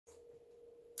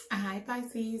Hi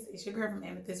Pisces, it's your girl from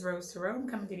Amethyst Rose Tarot. I'm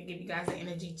coming through to give you guys an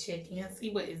energy check-in, see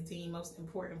what is the most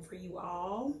important for you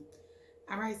all.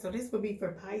 Alright, so this will be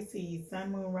for Pisces,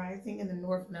 Sun, Moon, Rising in the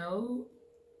North Node.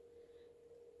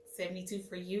 72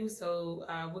 for you, so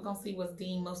we're going to see what's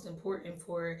deemed most important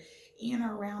for in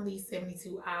or around these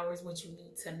 72 hours, what you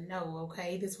need to know,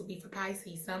 okay? This will be for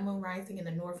Pisces, Sun, Moon, Rising in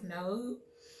the North Node.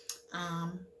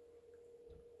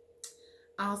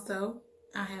 Also,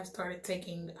 I have started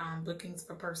taking bookings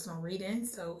for personal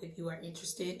readings, so if you are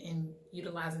interested in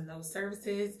utilizing those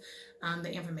services, the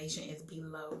information is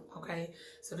below, okay?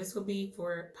 So this will be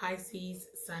for Pisces,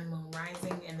 Sun, Moon,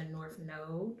 Rising in the North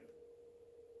Node.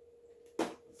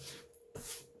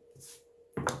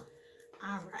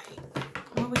 All right,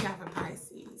 what we got for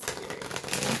Pisces?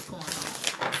 What's going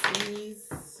on,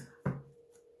 Pisces?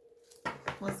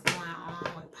 What's going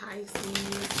on with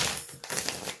Pisces?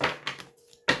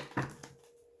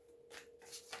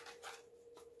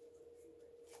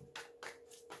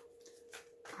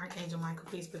 Archangel Michael,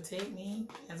 please protect me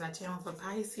as I channel for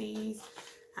Pisces.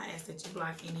 I ask that you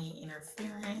block any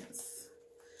interference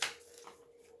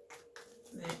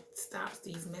that stops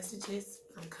these messages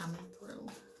from coming through.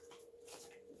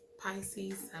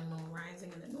 Pisces, Sun, Moon,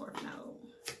 Rising in the North Node.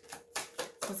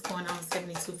 What's going on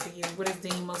 72 for you? What is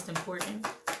deemed most important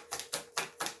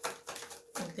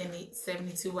within the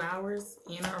 72 hours,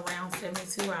 in or around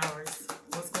 72 hours?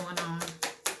 What's going on?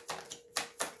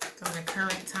 On the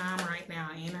current time right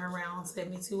now, in or around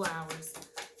 72 hours.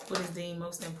 What is deemed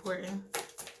most important?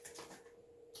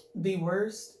 The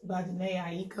Worst by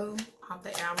Janae Aiko off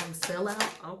the album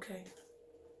Sellout. Okay.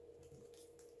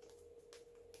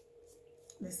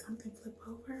 Did something flip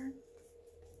over?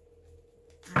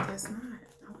 I guess not.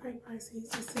 Okay,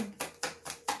 Pisces. Let's see.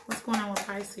 What's going on with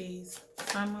Pisces?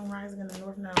 Sun, Moon, Rising in the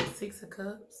North Node. 6 of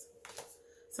Cups.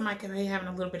 Somebody could be having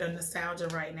a little bit of nostalgia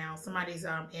right now. Somebody's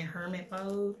in hermit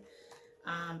mode.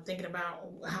 Thinking about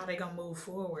how they're going to move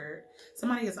forward.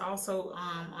 Somebody is also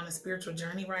on a spiritual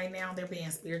journey right now. They're being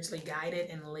spiritually guided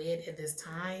and led at this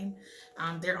time.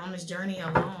 They're on this journey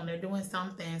alone. They're doing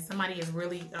something. Somebody is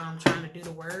really trying to do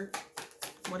the work.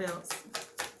 What else?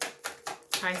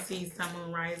 Pisces, Sun,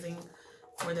 Moon, Rising,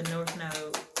 or the North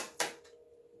Node.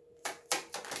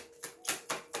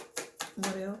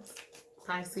 What else?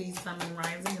 Pisces, Sun, Moon,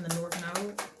 Rising in the North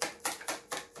Node.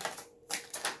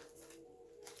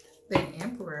 The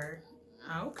Emperor.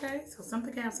 Okay, so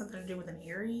something can have something to do with an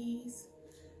Aries.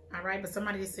 All right, but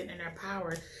somebody is sitting in their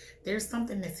power. There's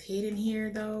something that's hidden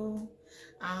here, though.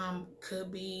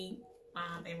 Could be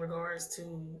in regards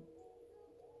to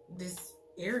this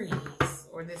Aries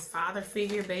or this father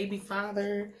figure, baby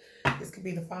father. This could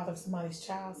be the father of somebody's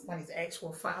child, somebody's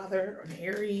actual father, or an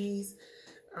Aries.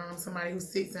 Somebody who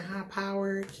sits in high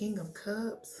power, King of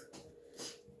Cups.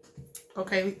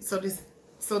 Okay, so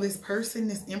this person,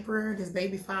 this Emperor, this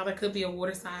baby father, could be a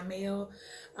water sign male.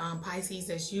 Pisces,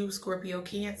 that's you, Scorpio,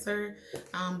 Cancer.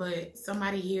 But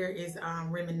somebody here is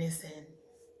reminiscing.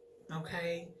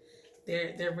 Okay,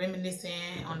 they're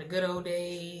reminiscing on the good old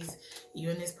days. You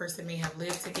and this person may have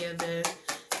lived together.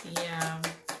 Yeah.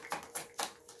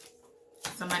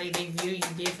 Somebody, they view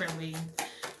you differently.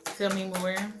 Tell me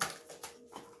more.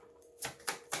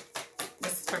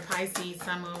 This is for Pisces,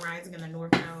 Sun, Moon, Rising in the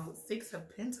North Node. 6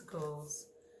 of Pentacles.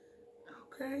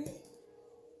 Okay.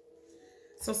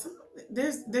 So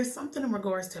there's something in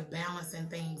regards to balancing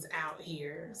things out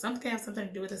here. Something can have something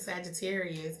to do with the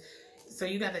Sagittarius. So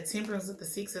you got the Temperance with the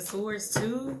 6 of Swords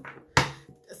too.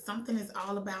 Something is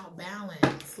all about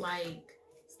balance. Like,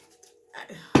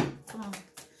 come on.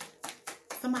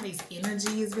 Somebody's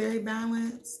energy is very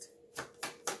balanced.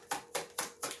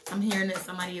 I'm hearing that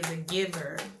somebody is a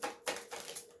giver.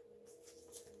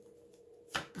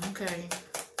 Okay.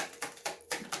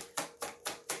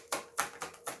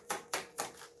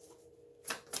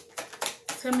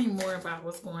 Tell me more about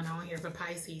what's going on here for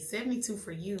Pisces. 72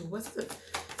 for you. Let's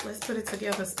put it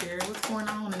together, Spirit. What's going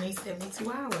on in these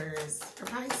 72 hours for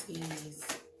Pisces?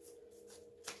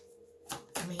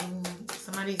 I mean,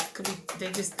 somebody could be,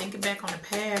 they just thinking back on the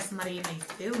past. Somebody in their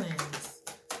feelings.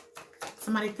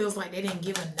 Somebody feels like they didn't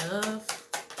give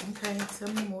enough. Okay,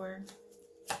 tell me more.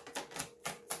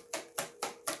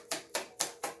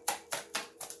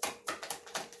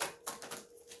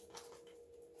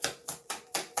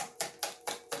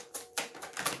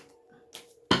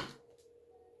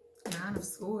 Of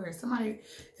Swords. Somebody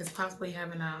is possibly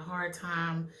having a hard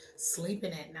time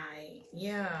sleeping at night.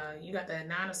 Yeah, you got the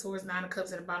 9 of Swords, 9 of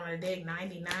Cups at the bottom of the deck,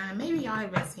 99. Maybe y'all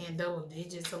have been seeing double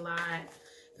digits a lot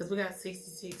because we got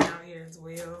 66 out here as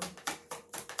well.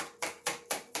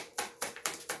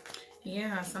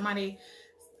 Yeah, somebody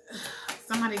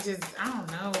somebody just, I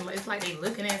don't know. It's like they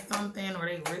looking at something, or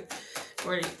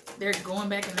they're going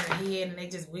back in their head and they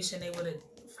just wishing they would have.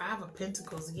 Five of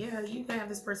Pentacles. Yeah, you can have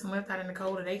this person left out in the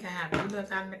cold, or they can have you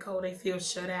left out in the cold. They feel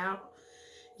shut out.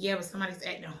 Yeah, but somebody's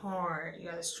acting hard. You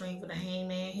got a Strength with a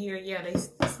Hangman here. Yeah,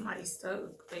 somebody's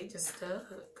stuck. They just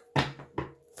stuck.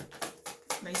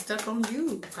 They stuck on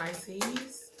you,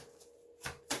 Pisces.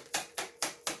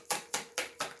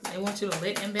 They want you to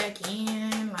let them back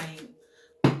in. Like,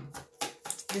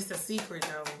 this is a secret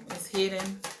though. It's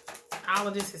hidden. All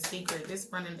of this is secret. This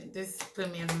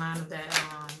put me in the mind of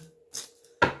that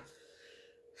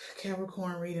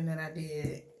Capricorn reading that I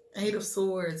did. 8 of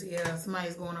Swords. Yeah,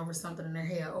 somebody's going over something in their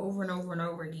head over and over and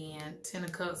over again. 10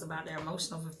 of Cups about their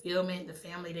emotional fulfillment, the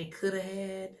family they could have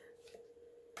had.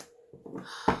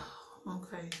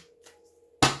 Okay.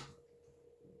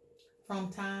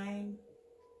 From Time.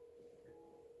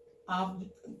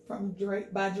 From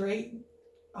Drake, by Drake.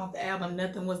 Off the album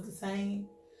Nothing Was the Same.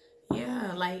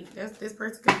 Yeah, like this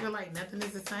person could feel like nothing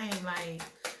is the same. Like,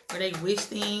 or they wish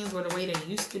things were the way they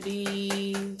used to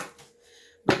be.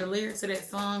 But the lyrics of that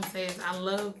song says, I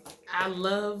love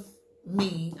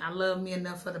me. I love me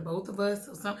enough for the both of us.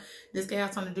 So this guy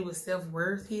has something to do with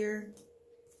self-worth here.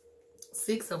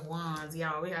 6 of Wands.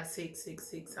 Y'all, we got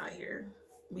 666 out here.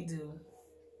 We do.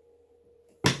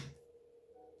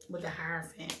 With the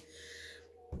Hierophant.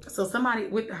 So somebody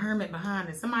with the Hermit behind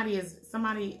it. Somebody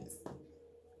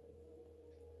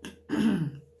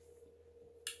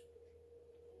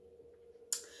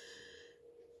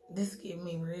this gives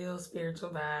me real spiritual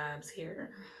vibes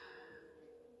here.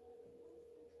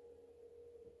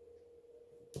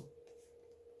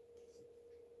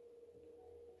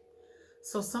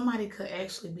 So somebody could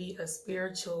actually be a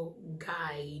spiritual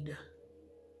guide.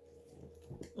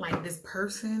 Like this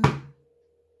person.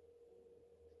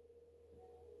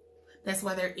 That's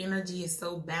why their energy is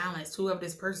so balanced. Whoever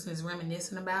this person is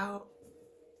reminiscing about.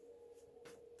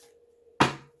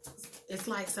 It's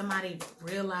like somebody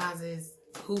realizes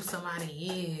who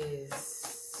somebody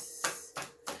is.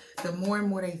 The more and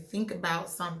more they think about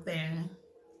something,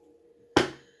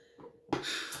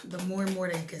 the more and more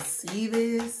they can see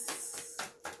this.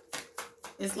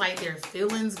 It's like their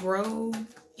feelings grow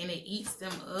and it eats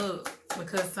them up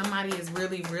because somebody is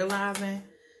really realizing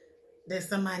that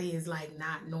somebody is like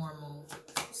not normal.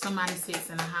 Somebody sits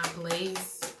in a high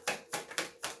place.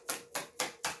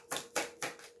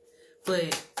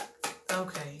 But,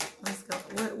 okay, let's go.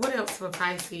 What else for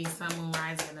Pisces, Sun, Moon,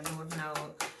 Rising, and the North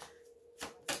Node?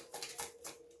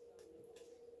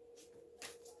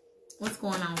 What's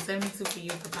going on? 72 for you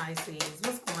for Pisces.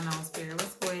 What's going on, Spirit?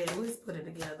 Let's go ahead. Let's put it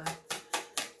together.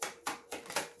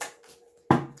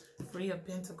 3 of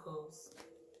Pentacles.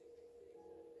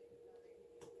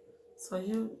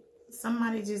 So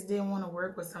somebody just didn't want to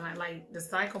work with somebody. Like, the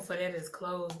cycle for that is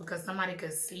closed because somebody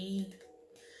could see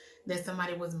that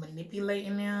somebody was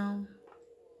manipulating them.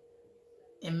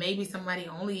 And maybe somebody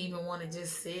only even wanted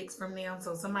just sex from them.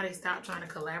 So somebody stopped trying to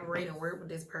collaborate and work with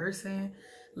this person.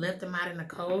 Left them out in the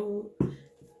cold.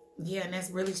 Yeah, and that's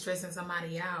really stressing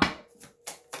somebody out.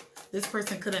 This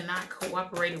person could have not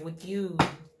cooperated with you.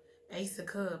 Ace of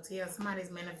Cups. Yeah,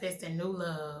 somebody's manifesting new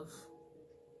love.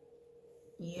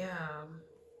 Yeah.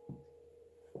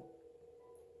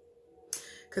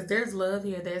 Because there's love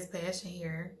here. There's passion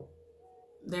here.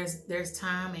 There's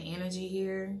time and energy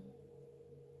here.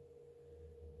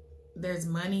 There's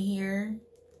money here.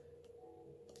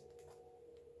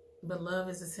 But love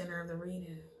is the center of the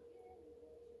reading.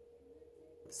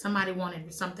 Somebody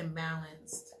wanted something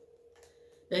balanced.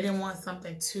 They didn't want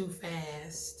something too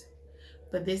fast.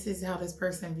 But this is how this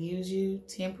person views you.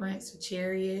 Temperance, the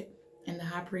Chariot, and the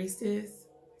High Priestess.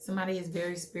 Somebody is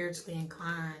very spiritually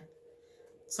inclined.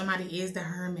 Somebody is the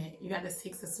Hermit. You got the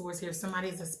 6 of Swords here. Somebody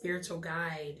is a spiritual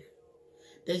guide.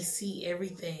 They see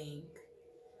everything.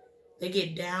 They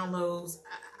get downloads.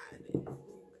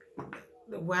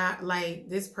 Like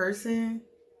this person,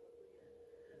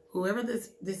 whoever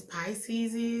this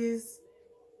Pisces is,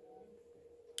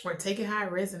 or take it how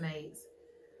it resonates.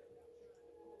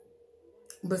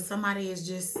 But somebody is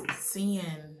just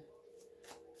seeing.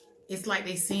 It's like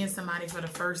they seeing somebody for the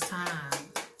first time.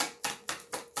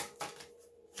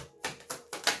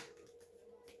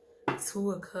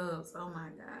 2 of Cups. Oh my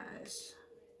gosh.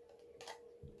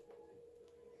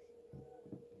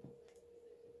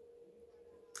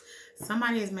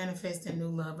 Somebody is manifesting new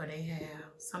love, or they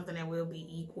have something that will be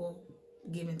equal,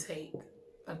 give and take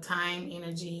of time,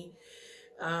 energy,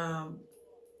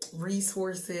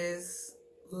 resources,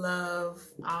 love,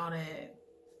 all that.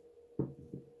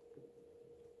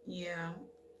 Yeah.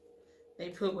 They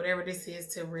put whatever this is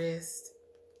to rest.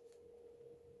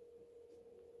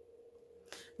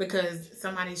 Because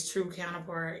somebody's true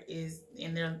counterpart is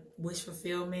in their wish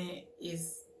fulfillment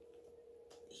is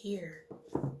here,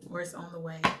 or it's on the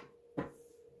way.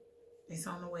 It's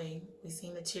on the way. We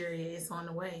seen the chariot. It's on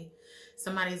the way.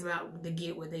 Somebody's about to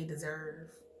get what they deserve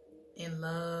in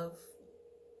love,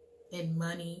 in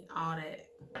money, all that.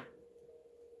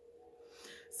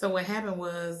 So what happened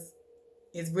was,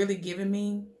 it's really giving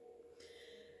me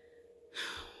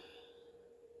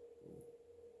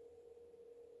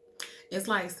it's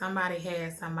like somebody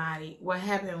had somebody. What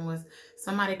happened was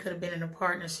somebody could have been in a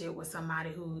partnership with somebody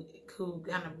who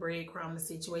kind of breadcrumb the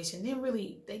situation. They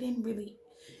didn't really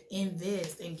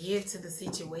invest and give to the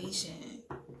situation.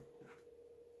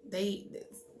 They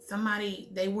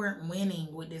weren't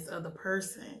winning with this other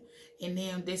person, and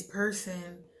then this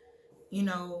person, you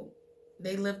know,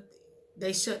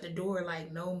 they shut the door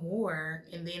like no more.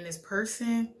 And then this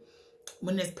person,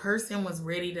 when this person was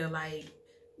ready to like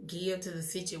give to the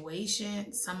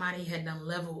situation, somebody had done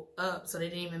leveled up, so they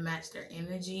didn't even match their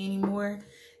energy anymore.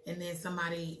 And then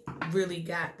somebody really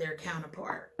got their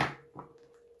counterpart.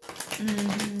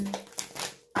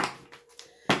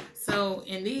 So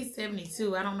in these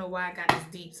 72, I don't know why I got this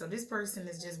deep. So this person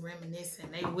is just reminiscing.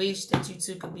 They wish that you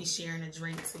two could be sharing a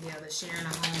drink together, sharing a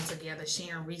home together,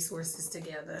 sharing resources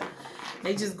together.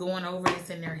 They just going over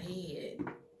this in their head.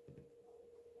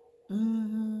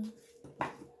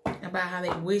 About how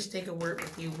they wish they could work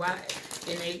with you. Why?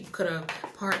 And they could have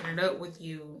partnered up with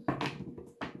you.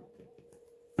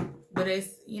 But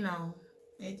it's, you know,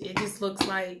 it just looks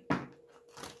like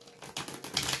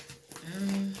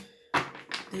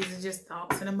these are just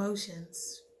thoughts and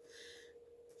emotions.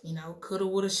 You know, coulda,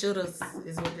 woulda, shoulda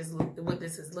is what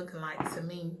this is looking like to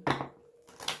me.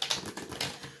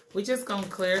 We're just gonna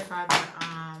clarify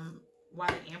why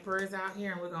the Emperor is out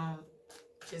here, and we're gonna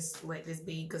just let this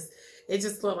be, because it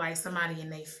just looked like somebody in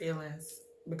their feelings,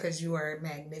 because you are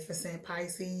magnificent,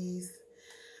 Pisces.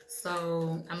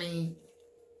 So, I mean,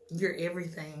 you're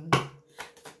everything.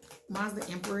 Why's the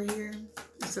Emperor here?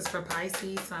 This is for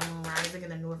Pisces, so I'm rising in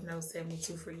the North Node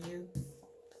 72 for you.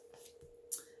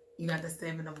 You got the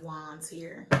 7 of Wands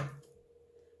here.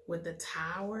 With the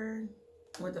Tower,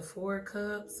 with the 4 of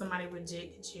Cups, somebody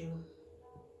rejected you.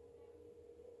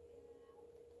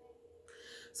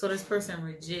 So this person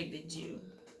rejected you.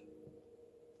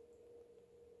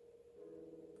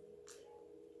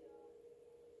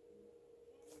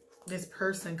 This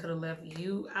person could have left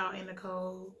you out in the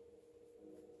cold,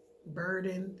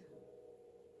 burdened,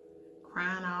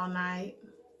 crying all night,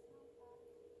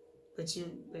 but you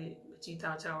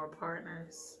thought y'all were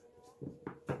partners.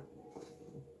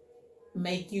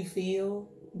 Make You Feel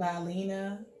by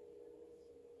Lena.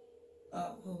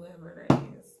 Oh, whoever that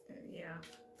is. Yeah.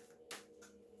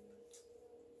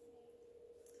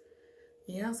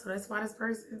 Yeah, so that's why this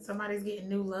person, somebody's getting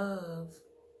new love.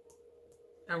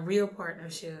 A real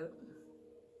partnership.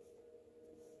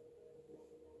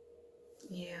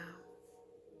 Yeah.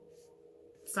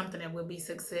 Something that will be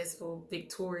successful,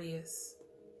 victorious.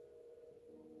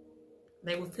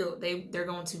 They will feel, they're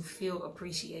going to feel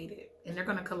appreciated. And they're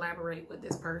going to collaborate with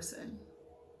this person.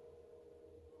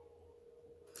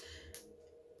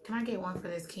 Can I get one for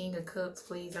this King of Cups,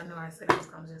 please? I know I said I was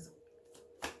going to just...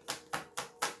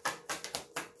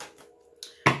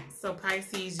 So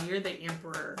Pisces, you're the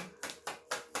Emperor.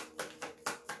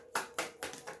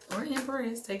 Or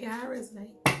Empress, take it how it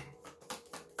resonates.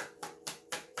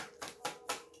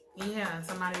 Yeah,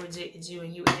 somebody rejected you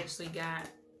and you actually got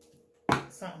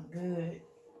something good.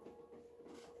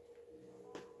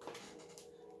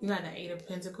 You got the 8 of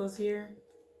Pentacles here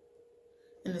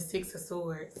and the 6 of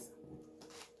Swords.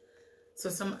 So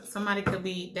somebody could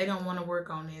be, they don't want to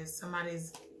work on this.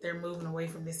 They're moving away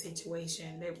from this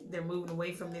situation. They're moving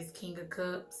away from this King of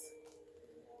Cups.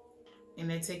 And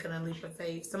they're taking a leap of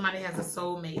faith. Somebody has a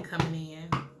soulmate coming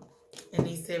in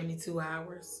these 72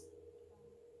 hours.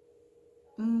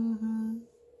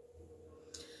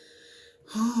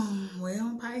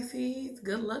 Well, Pisces,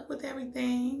 good luck with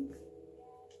everything.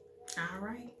 All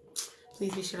right.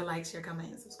 Please be sure to like, share,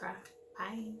 comment, and subscribe.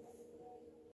 Bye.